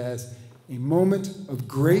translated as a moment of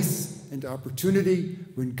grace and opportunity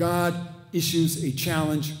when God issues a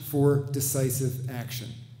challenge for decisive action.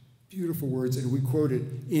 Beautiful words, and we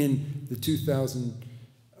quoted in the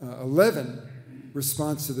 2011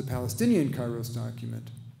 response to the Palestinian Kairos document,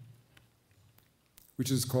 which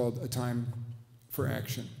is called A Time for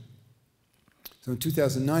Action. So in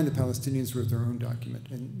 2009, the Palestinians wrote their own document,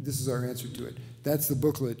 and this is our answer to it. That's the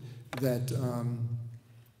booklet that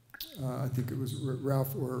I think it was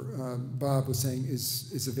Ralph or Bob was saying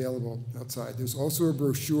is available outside. There's also a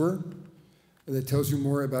brochure that tells you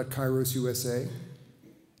more about Kairos USA.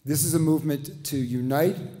 This is a movement to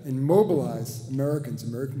unite and mobilize Americans,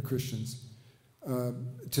 American Christians,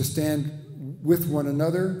 to stand with one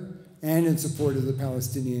another and in support of the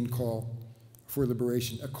Palestinian call for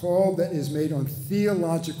liberation, a call that is made on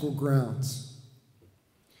theological grounds.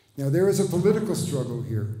 Now, there is a political struggle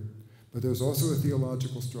here, but there's also a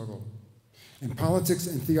theological struggle. And politics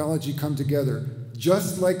and theology come together,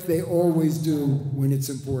 just like they always do when it's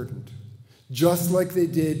important, just like they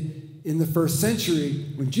did in the first century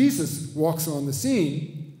when Jesus walks on the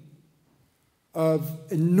scene of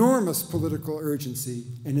enormous political urgency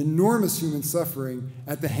and enormous human suffering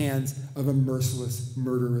at the hands of a merciless,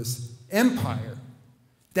 murderous empire.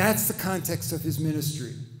 That's the context of his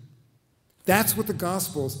ministry. That's what the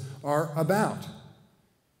Gospels are about.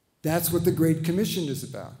 That's what the Great Commission is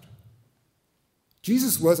about.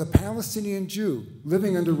 Jesus was a Palestinian Jew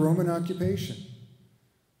living under Roman occupation.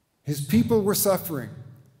 His people were suffering.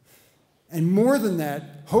 And more than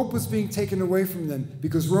that, hope was being taken away from them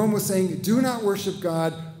because Rome was saying, do not worship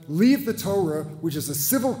God, leave the Torah, which is a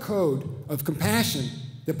civil code of compassion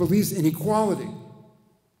that believes in equality.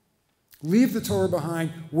 Leave the Torah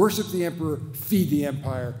behind, worship the emperor, feed the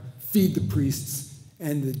empire, feed the priests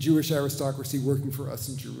and the Jewish aristocracy working for us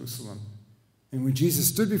in Jerusalem. And when Jesus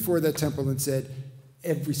stood before that temple and said,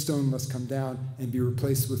 every stone must come down and be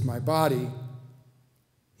replaced with my body,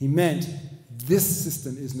 he meant this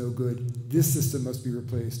system is no good. This system must be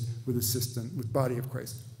replaced with a system, with body of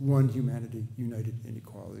Christ, one humanity united in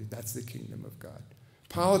equality. That's the kingdom of God.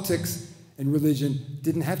 Politics and religion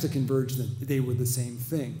didn't have to converge them. They were the same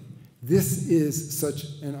thing. This is such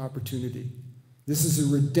an opportunity. This is a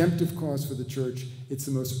redemptive cause for the church. It's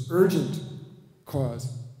the most urgent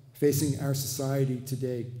cause facing our society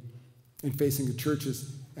today and facing the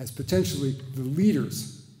churches as potentially the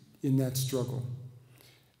leaders in that struggle.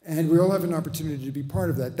 And we all have an opportunity to be part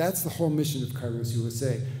of that. That's the whole mission of Kairos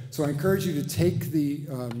USA. So I encourage you to take the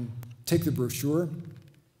brochure,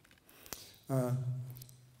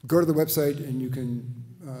 go to the website, and you can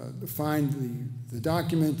find the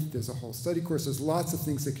document. There's a whole study course. There's lots of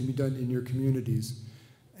things that can be done in your communities.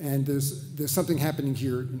 And there's something happening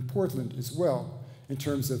here in Portland as well in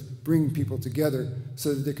terms of bringing people together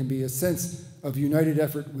so that there can be a sense of united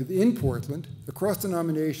effort within Portland, across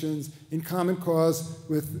denominations, in common cause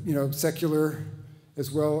with secular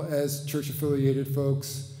as well as church-affiliated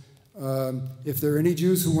folks. If there are any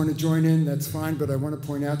Jews who want to join in, that's fine, but I want to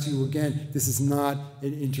point out to you again, this is not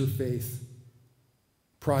an interfaith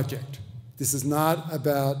project. This is not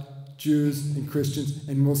about Jews and Christians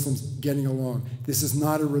and Muslims getting along. This is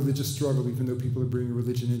not a religious struggle, even though people are bringing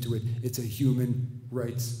religion into it. It's a human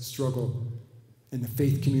rights struggle, and the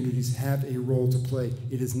faith communities have a role to play.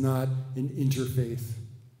 It is not an interfaith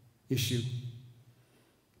issue.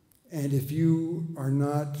 And if you are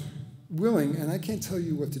not willing, and I can't tell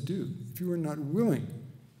you what to do, if you are not willing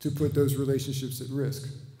to put those relationships at risk,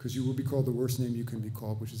 because you will be called the worst name you can be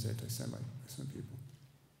called, which is anti-Semite by some people.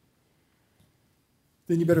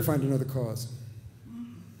 then you better find another cause.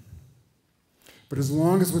 But as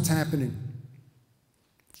long as what's happening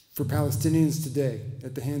for Palestinians today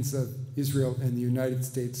at the hands of Israel and the United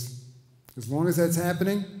States, as long as that's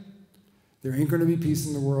happening, there ain't going to be peace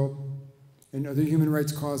in the world, and other human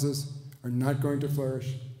rights causes are not going to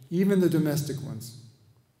flourish, even the domestic ones.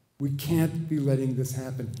 We can't be letting this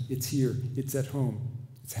happen. It's here. It's at home.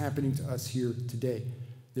 It's happening to us here today.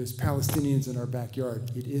 There's Palestinians in our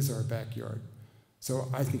backyard. It is our backyard. So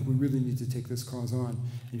I think we really need to take this cause on.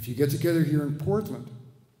 And if you get together here in Portland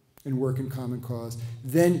and work in common cause,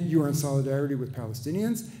 then you are in solidarity with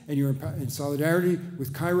Palestinians, and you're in solidarity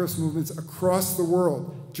with Kairos movements across the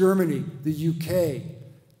world: Germany, the UK,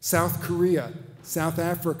 South Korea, South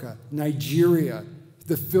Africa, Nigeria,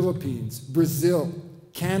 the Philippines, Brazil,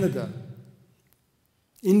 Canada,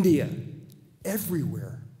 India,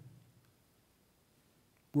 everywhere.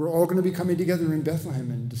 We're all going to be coming together in Bethlehem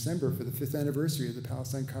in December for the 5th anniversary of the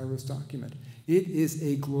Palestine Kairos document. It is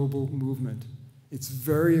a global movement. It's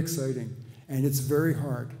very exciting, and it's very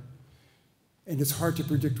hard. And it's hard to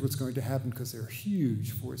predict what's going to happen because there are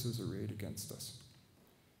huge forces arrayed against us.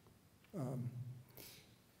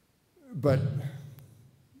 But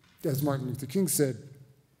as Martin Luther King said,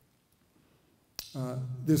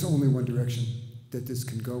 there's only one direction that this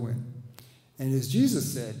can go in. And as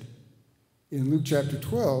Jesus said in Luke chapter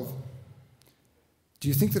 12, do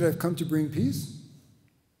you think that I've come to bring peace?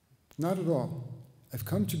 Not at all. I've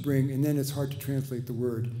come to bring, and then it's hard to translate the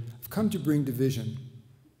word, I've come to bring division.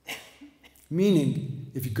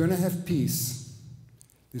 Meaning, if you're going to have peace,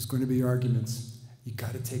 there's going to be arguments. You've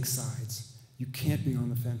got to take sides. You can't be on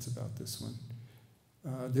the fence about this one.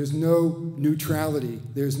 There's no neutrality.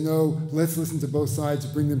 There's no, let's listen to both sides,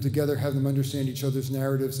 bring them together, have them understand each other's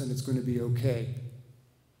narratives, and it's going to be okay.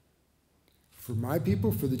 For my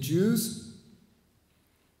people, for the Jews,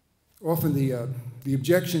 often the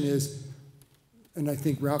objection is, and I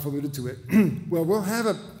think Ralph alluded to it, well, we'll have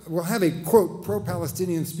a, quote,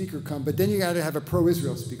 pro-Palestinian speaker come, but then you got to have a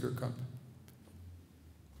pro-Israel speaker come.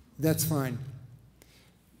 That's fine.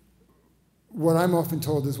 What I'm often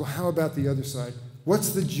told is, well, how about the other side? What's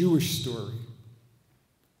the Jewish story?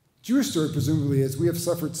 Jewish story, presumably, is we have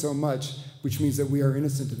suffered so much, which means that we are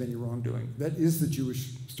innocent of any wrongdoing. That is the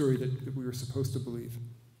Jewish story that we were supposed to believe.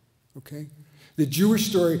 Okay? The Jewish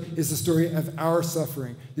story is the story of our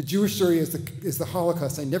suffering. The Jewish story is the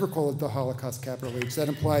Holocaust. I never call it the Holocaust, capital H. That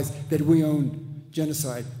implies that we own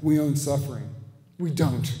genocide. We own suffering. We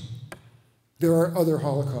don't. There are other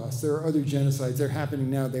Holocausts. There are other genocides. They're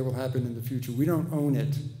happening now. They will happen in the future. We don't own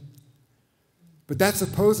it. But that's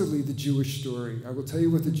supposedly the Jewish story. I will tell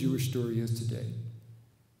you what the Jewish story is today.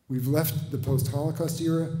 We've left the post-Holocaust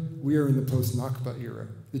era. We are in the post-Nakba era.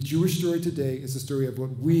 The Jewish story today is the story of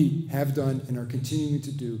what we have done and are continuing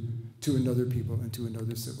to do to another people and to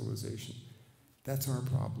another civilization. That's our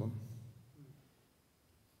problem.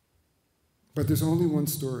 But there's only one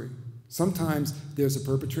story. Sometimes there's a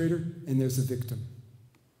perpetrator and there's a victim.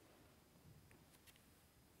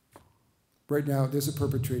 Right now, there's a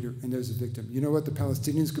perpetrator and there's a victim. You know what? The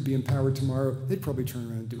Palestinians could be empowered tomorrow. They'd probably turn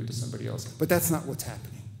around and do it to somebody else. But that's not what's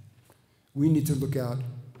happening. We need to look out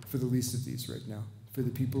for the least of these right now, for the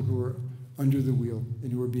people who are under the wheel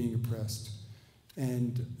and who are being oppressed.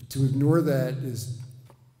 And to ignore that is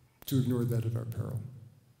to ignore that at our peril.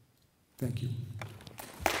 Thank you.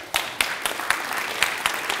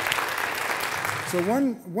 So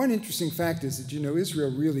one interesting fact is that, you know,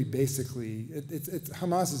 Israel really basically,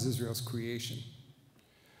 Hamas is Israel's creation.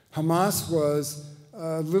 Hamas was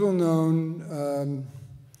a little-known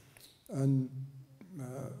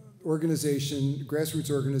organization,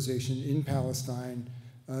 grassroots organization in Palestine,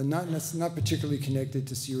 not particularly connected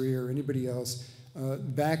to Syria or anybody else,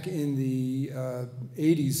 back in the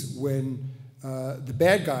 80s when the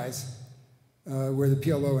bad guys were the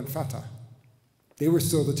PLO and Fatah. They were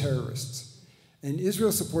still the terrorists. And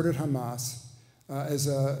Israel supported Hamas as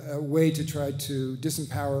a way to try to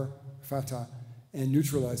disempower Fatah and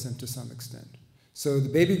neutralize them to some extent. So the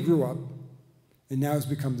baby grew up and now has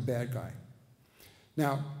become the bad guy.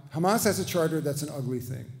 Now, Hamas has a charter that's an ugly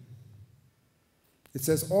thing. It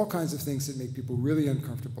says all kinds of things that make people really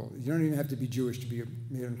uncomfortable. You don't even have to be Jewish to be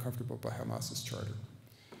made uncomfortable by Hamas's charter.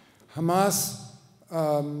 Hamas,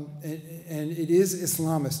 and it is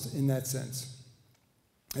Islamist in that sense.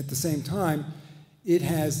 At the same time, it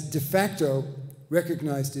has de facto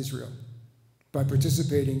recognized Israel by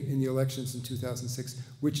participating in the elections in 2006,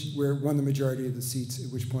 where won the majority of the seats,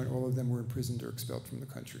 at which point all of them were imprisoned or expelled from the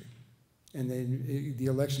country. And then the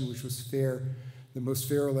election, which was fair, the most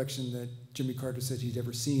fair election that Jimmy Carter said he'd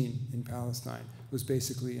ever seen in Palestine, was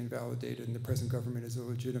basically invalidated, and the present government is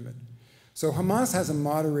illegitimate. So Hamas has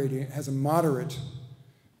a moderate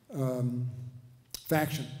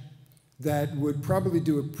faction that would probably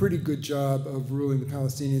do a pretty good job of ruling the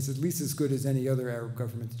Palestinians, at least as good as any other Arab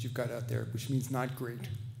government that you've got out there, which means not great,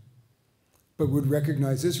 but would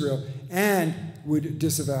recognize Israel and would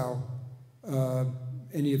disavow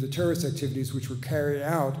any of the terrorist activities which were carried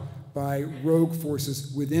out by rogue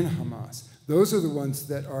forces within Hamas. Those are the ones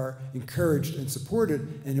that are encouraged and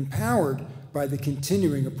supported and empowered by the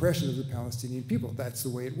continuing oppression of the Palestinian people. That's the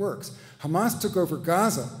way it works. Hamas took over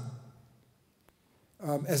Gaza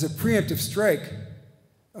as a preemptive strike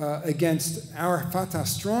against our Fatah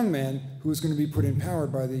strongman, who was going to be put in power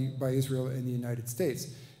by Israel and the United States.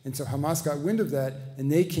 And so Hamas got wind of that,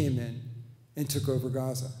 and they came in and took over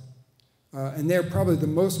Gaza. And they're probably the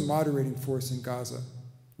most moderating force in Gaza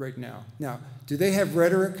right now. Now, do they have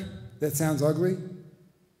rhetoric that sounds ugly?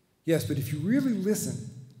 Yes, but if you really listen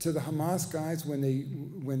to the Hamas guys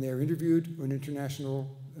when they're interviewed on international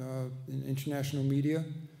media,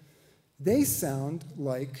 they sound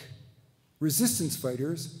like resistance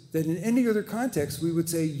fighters that in any other context we would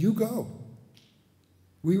say, you go.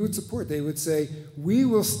 We would support. They would say, we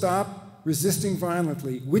will stop resisting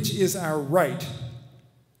violently, which is our right,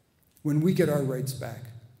 when we get our rights back,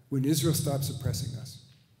 when Israel stops oppressing us.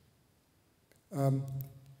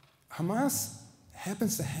 Hamas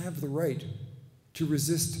happens to have the right to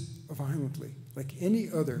resist violently, like any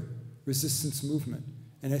other resistance movement.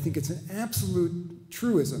 And I think it's an absolute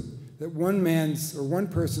truism that one man's or one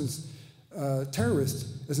person's terrorist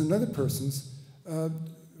is another person's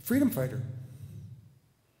freedom fighter.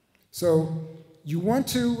 So you want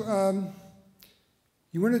to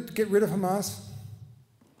get rid of Hamas?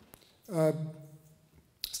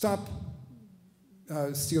 Stop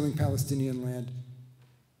stealing Palestinian land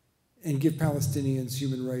and give Palestinians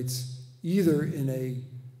human rights, either in a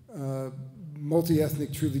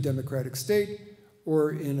multi-ethnic, truly democratic state,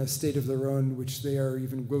 or in a state of their own, which they are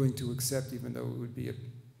even willing to accept, even though it would be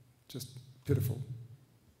just pitiful,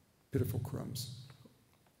 pitiful crumbs.